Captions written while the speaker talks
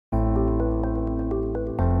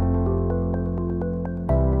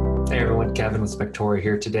Hey everyone, Kevin with Spectora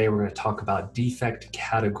here. Today we're going to talk about defect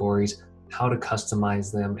categories, how to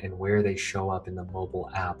customize them, and where they show up in the mobile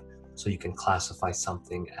app so you can classify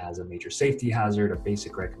something as a major safety hazard, a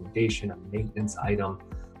basic recommendation, a maintenance item.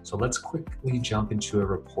 So let's quickly jump into a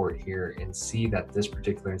report here and see that this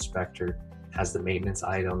particular inspector has the maintenance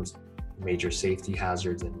items, major safety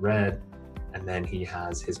hazards in red, and then he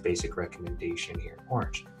has his basic recommendation here in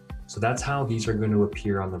orange. So that's how these are going to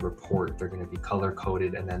appear on the report. They're going to be color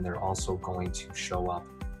coded, and then they're also going to show up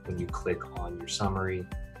when you click on your summary.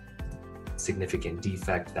 Significant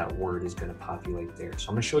defect, that word is going to populate there. So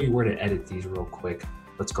I'm going to show you where to edit these real quick.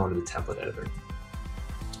 Let's go into the template editor.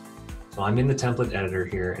 So I'm in the template editor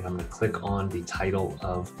here, and I'm going to click on the title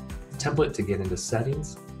of the template to get into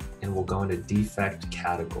settings, and we'll go into defect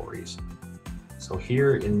categories. So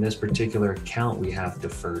here in this particular account, we have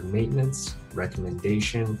deferred maintenance,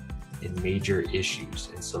 recommendation, and major issues.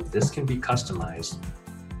 And so this can be customized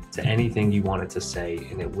to anything you want it to say,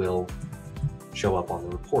 and it will show up on the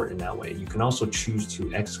report in that way. You can also choose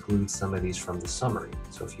to exclude some of these from the summary.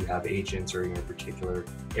 So if you have agents or in a particular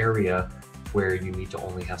area where you need to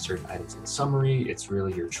only have certain items in the summary, it's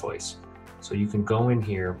really your choice. So you can go in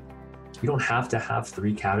here. You don't have to have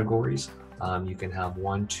 3 categories. You can have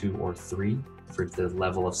 1, 2, or 3 for the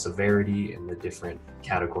level of severity and the different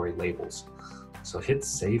category labels. So hit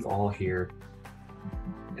save all here,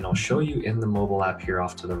 and I'll show you in the mobile app here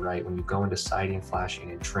off to the right. When you go into siding, flashing,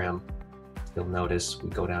 and trim, you'll notice we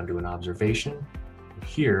go down to an observation. And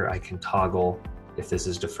here I can toggle if this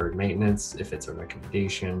is deferred maintenance, if it's a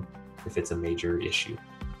recommendation, if it's a major issue.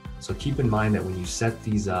 So keep in mind that when you set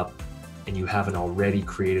these up and you have an already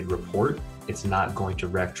created report, it's not going to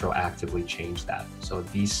retroactively change that. So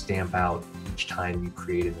these stamp out each time you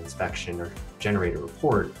create an inspection or generate a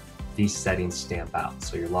report. These settings stamp out,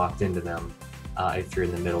 so you're locked into them if you're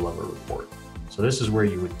in the middle of a report. So this is where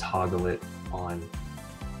you would toggle it on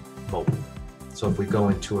mobile. So if we go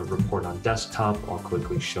into a report on desktop, I'll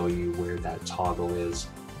quickly show you where that toggle is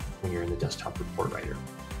when you're in the desktop report writer.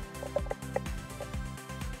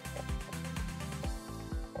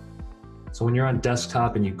 So when you're on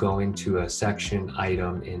desktop and you go into a section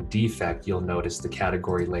item in defect, you'll notice the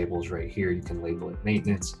category labels right here. You can label it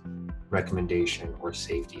maintenance, recommendation, or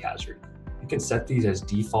safety hazard. You can set these as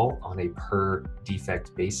default on a per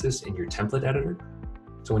defect basis in your template editor.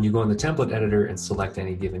 So when you go in the template editor and select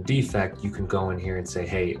any given defect, you can go in here and say,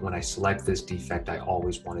 hey, when I select this defect, I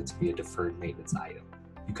always want it to be a deferred maintenance item.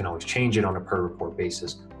 You can always change it on a per report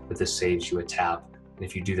basis, but this saves you a tab. And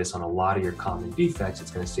if you do this on a lot of your common defects,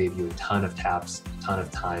 it's going to save you a ton of taps, a ton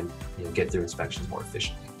of time, and you'll get through inspections more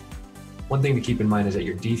efficiently. One thing to keep in mind is that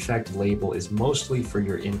your defect label is mostly for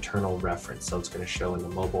your internal reference. So it's going to show in the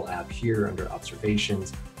mobile app here under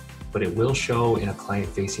observations, but it will show in a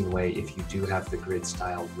client-facing way if you do have the grid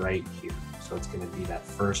style right here. So it's going to be that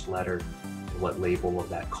first letter and what label of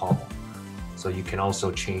that column. So you can also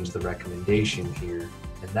change the recommendation here,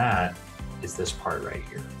 and that is this part right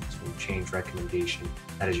here. So when you change recommendation,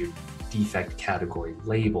 that is your defect category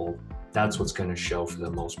label. That's what's going to show for the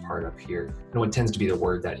most part up here. And what tends to be the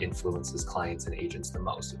word that influences clients and agents the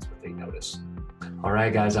most. It's what they notice. All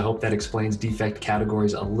right, guys, I hope that explains defect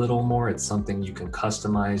categories a little more. It's something you can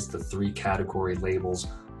customize. The 3 category labels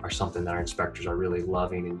are something that our inspectors are really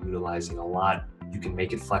loving and utilizing a lot. You can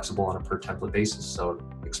make it flexible on a per template basis. So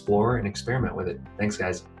explore and experiment with it. Thanks,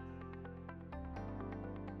 guys.